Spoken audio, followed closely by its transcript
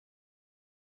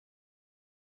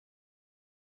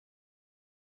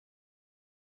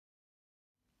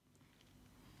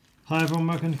Hi everyone,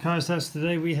 welcome to Kai's House.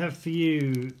 Today we have for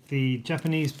you the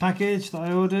Japanese package that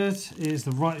I ordered. It is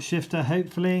the right shifter,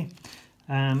 hopefully.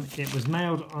 It was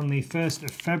mailed on the 1st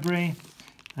of February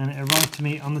and it arrived to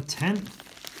me on the 10th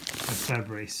of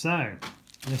February. So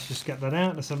let's just get that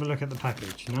out. Let's have a look at the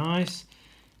package. Nice.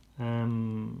 By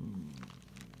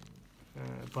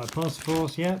Parcel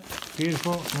Force, yep,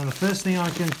 beautiful. Now the first thing I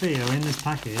can feel in this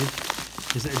package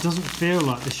is that it doesn't feel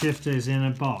like the shifter is in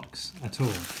a box at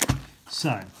all.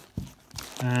 So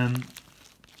let's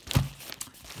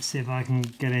see if I can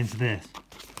get into this.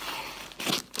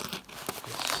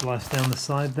 Slice down the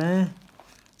side there.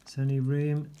 There's only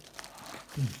room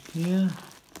in here.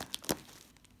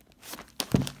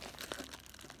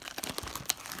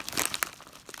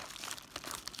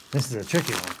 This is a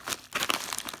tricky one.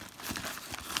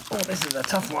 Oh, this is a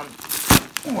tough one.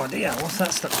 Oh dear, what's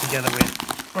that stuck together with?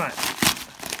 Right.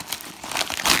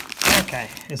 Okay,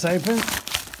 it's open.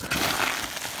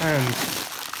 And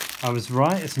I was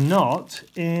right, it's not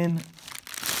in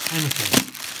anything.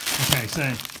 Okay,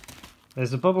 so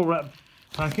there's a bubble wrap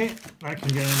packet that can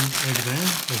go in over there.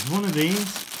 There's one of these.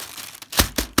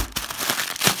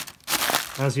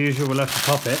 As usual, we'll have to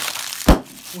pop it.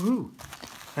 Woohoo!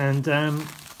 And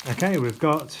okay, we've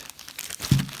got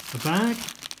a bag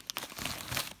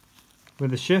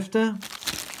with a shifter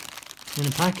in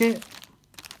a packet.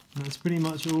 That's pretty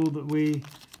much all that we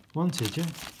wanted, yeah?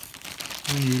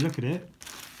 When you look at it,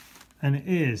 and it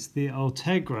is the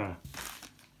Ultegra.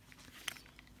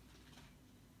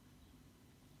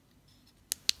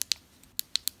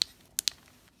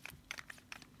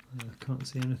 I can't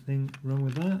see anything wrong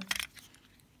with that.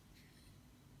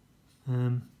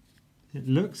 It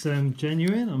looks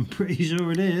genuine, I'm pretty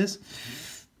sure it is.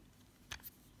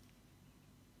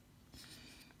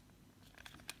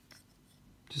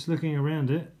 Just looking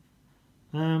around it.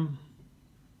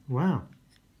 Wow.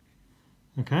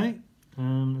 Okay,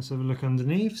 let's have a look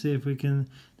underneath, see if we can.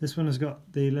 This one has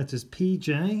got the letters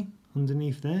PJ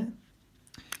underneath there.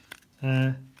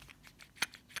 It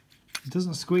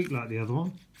doesn't squeak like the other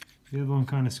one. The other one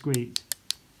kind of squeaked.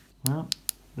 Well,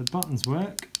 the buttons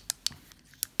work.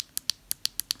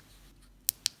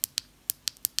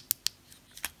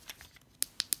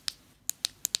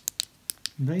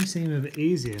 They seem a bit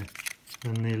easier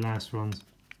than the last ones.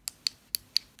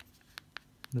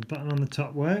 The button on the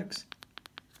top works.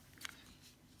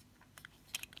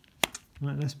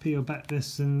 Right, let's peel back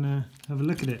this and have a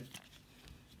look at it.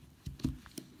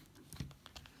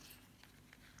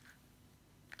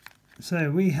 So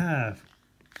we have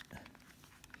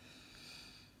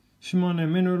Shimano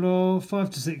mineral oil,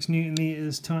 5 to 6 Newton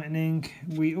meters tightening.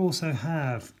 We also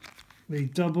have the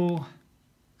double,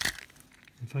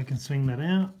 if I can swing that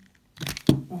out.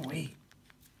 Oh wait,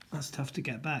 that's tough to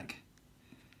get back.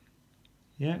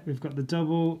 Yeah, we've got the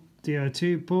double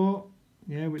Di2 port,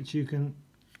 yeah, which you can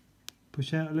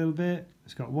push out a little bit.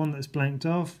 It's got one that's blanked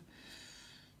off.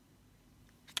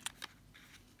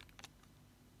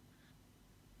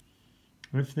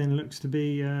 Everything looks to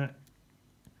be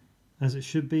as it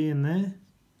should be in there.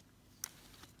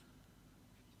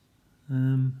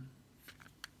 I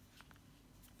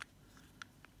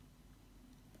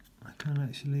can't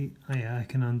actually, oh yeah, I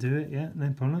can undo it, yeah,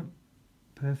 no problem.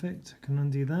 Perfect, I can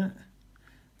undo that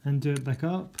and do it back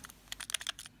up.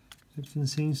 Everything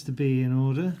seems to be in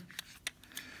order.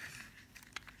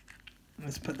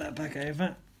 Let's put that back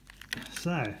over.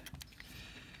 So,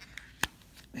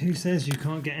 who says you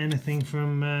can't get anything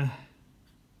from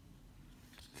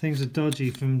things are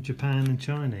dodgy from Japan and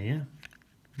China, yeah?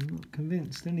 I'm not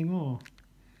convinced anymore.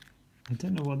 I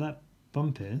don't know what that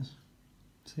bump is.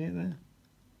 See it there?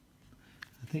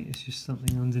 I think it's just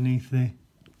something underneath the...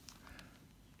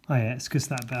 Oh yeah, it's because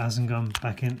that bit hasn't gone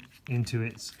back into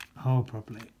its hole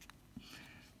properly.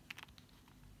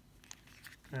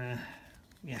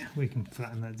 Yeah, we can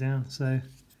flatten that down. So,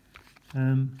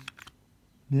 yeah,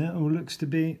 it all looks to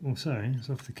be. Oh, sorry,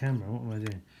 it's off the camera. What am I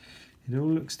doing? It all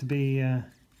looks to be. It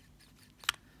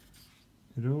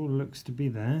all looks to be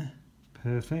there.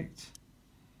 Perfect.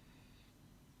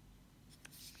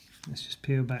 Let's just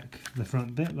peel back the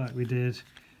front bit like we did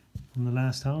on the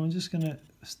last hole. I'm just going to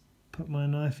put my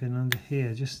knife in under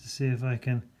here just to see if I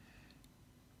can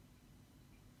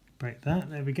break that.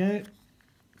 There we go.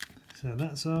 So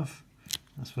that's off.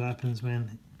 That's what happens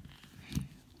when...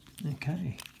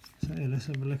 Okay, so let's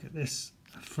have a look at this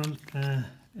front end.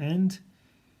 And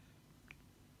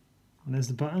there's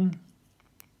the button.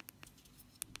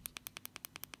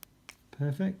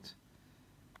 Perfect.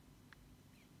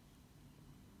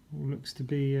 All looks to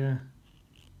be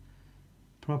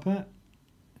proper.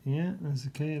 Yeah, there's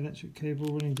the electric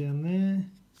cable running down there.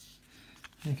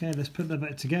 Okay, let's put that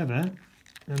back together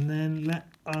and then let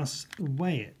us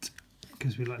weigh it,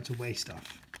 because we like to weigh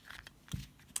stuff.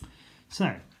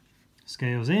 So,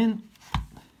 scales in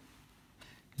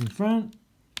front.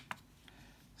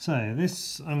 So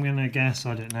this, I'm going to guess,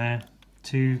 I don't know,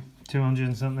 200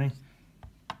 and something.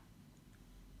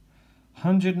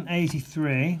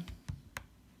 183.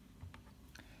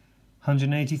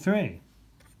 183.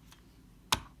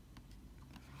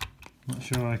 Not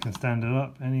sure I can stand it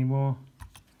up anymore.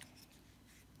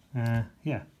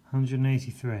 Yeah,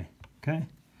 183. Okay.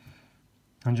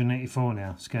 184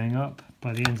 now. It's going up.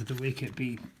 By the end of the week it'd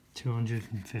be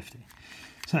 250.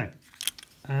 So,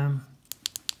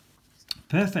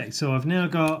 perfect. So I've now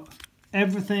got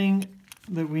everything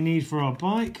that we need for our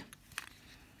bike.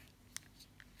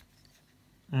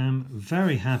 I'm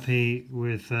very happy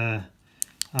with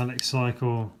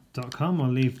alexcycle.com.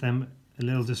 I'll leave them a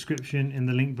little description in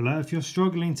the link below. If you're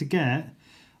struggling to get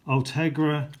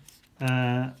Ultegra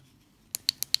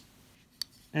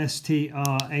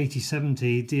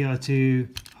ST-R8070 Di2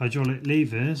 hydraulic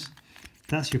levers,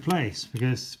 that's your place,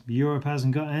 because Europe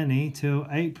hasn't got any till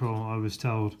April, I was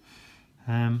told.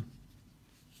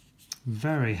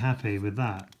 Very happy with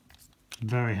that,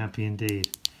 very happy indeed.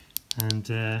 And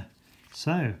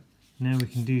so now we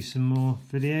can do some more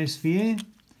videos for you.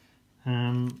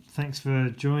 Thanks for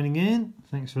joining in,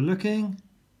 thanks for looking,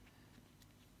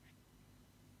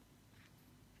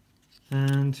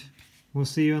 and we'll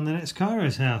see you on the next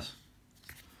Cairo's house.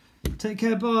 Take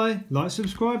care, bye. Like,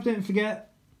 subscribe, don't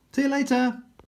forget. See you later.